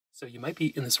So you might be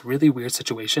in this really weird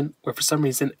situation where for some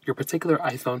reason your particular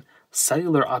iPhone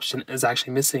cellular option is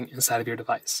actually missing inside of your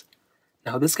device.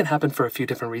 Now this can happen for a few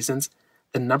different reasons.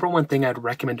 The number one thing I'd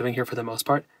recommend doing here for the most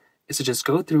part is to just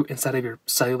go through inside of your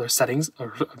cellular settings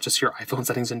or just your iPhone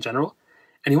settings in general.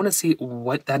 And you want to see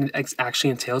what that actually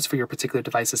entails for your particular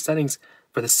device's settings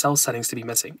for the cell settings to be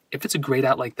missing. If it's grayed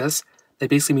out like this,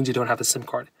 that basically means you don't have a SIM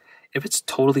card. If it's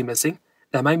totally missing,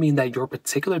 that might mean that your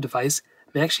particular device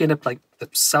may actually end up like the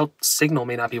cell signal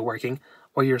may not be working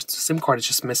or your SIM card is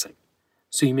just missing.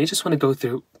 So you may just want to go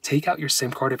through, take out your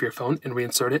SIM card of your phone and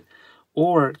reinsert it,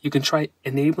 or you can try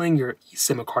enabling your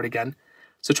eSIM card again.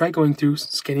 So try going through,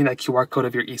 scanning that QR code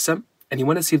of your eSIM, and you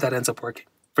want to see if that ends up working.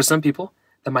 For some people,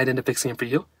 that might end up fixing it for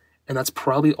you, and that's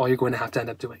probably all you're going to have to end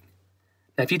up doing.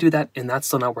 Now, if you do that and that's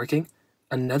still not working,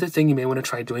 another thing you may want to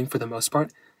try doing for the most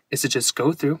part is to just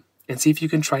go through and see if you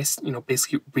can try,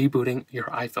 basically rebooting your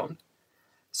iPhone.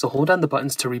 So hold down the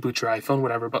buttons to reboot your iPhone,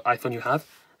 whatever iPhone you have.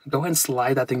 Go ahead and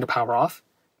slide that thing to power off.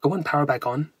 Go ahead and power back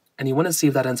on, and you want to see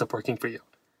if that ends up working for you.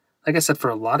 Like I said, for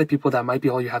a lot of people, that might be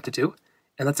all you have to do,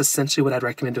 and that's essentially what I'd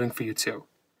recommend doing for you too.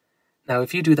 Now,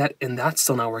 if you do that and that's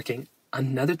still not working,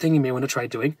 another thing you may want to try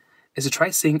doing is to try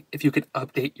seeing if you can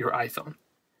update your iPhone.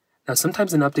 Now,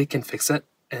 sometimes an update can fix it,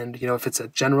 and if it's a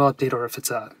general update or if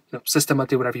it's a system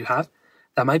update, whatever you have,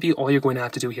 that might be all you're going to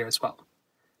have to do here as well.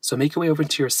 So make your way over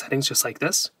to your settings just like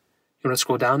this. You want to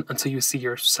scroll down until you see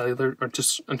your cellular or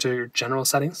just until your general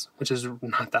settings, which is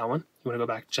not that one. You want to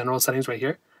go back general settings right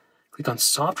here. Click on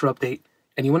software update,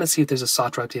 and you want to see if there's a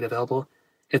software update available.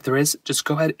 If there is, just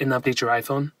go ahead and update your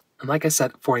iPhone. And like I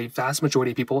said, for a vast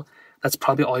majority of people, that's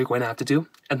probably all you're going to have to do,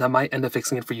 and that might end up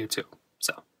fixing it for you too.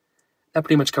 So that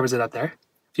pretty much covers it up there.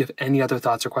 If you have any other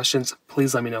thoughts or questions,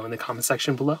 please let me know in the comment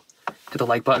section below. Hit the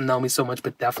like button, that will mean so much,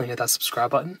 but definitely hit that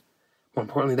subscribe button. More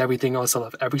importantly than everything else, I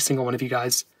love every single one of you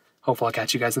guys. Hopefully I'll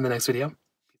catch you guys in the next video.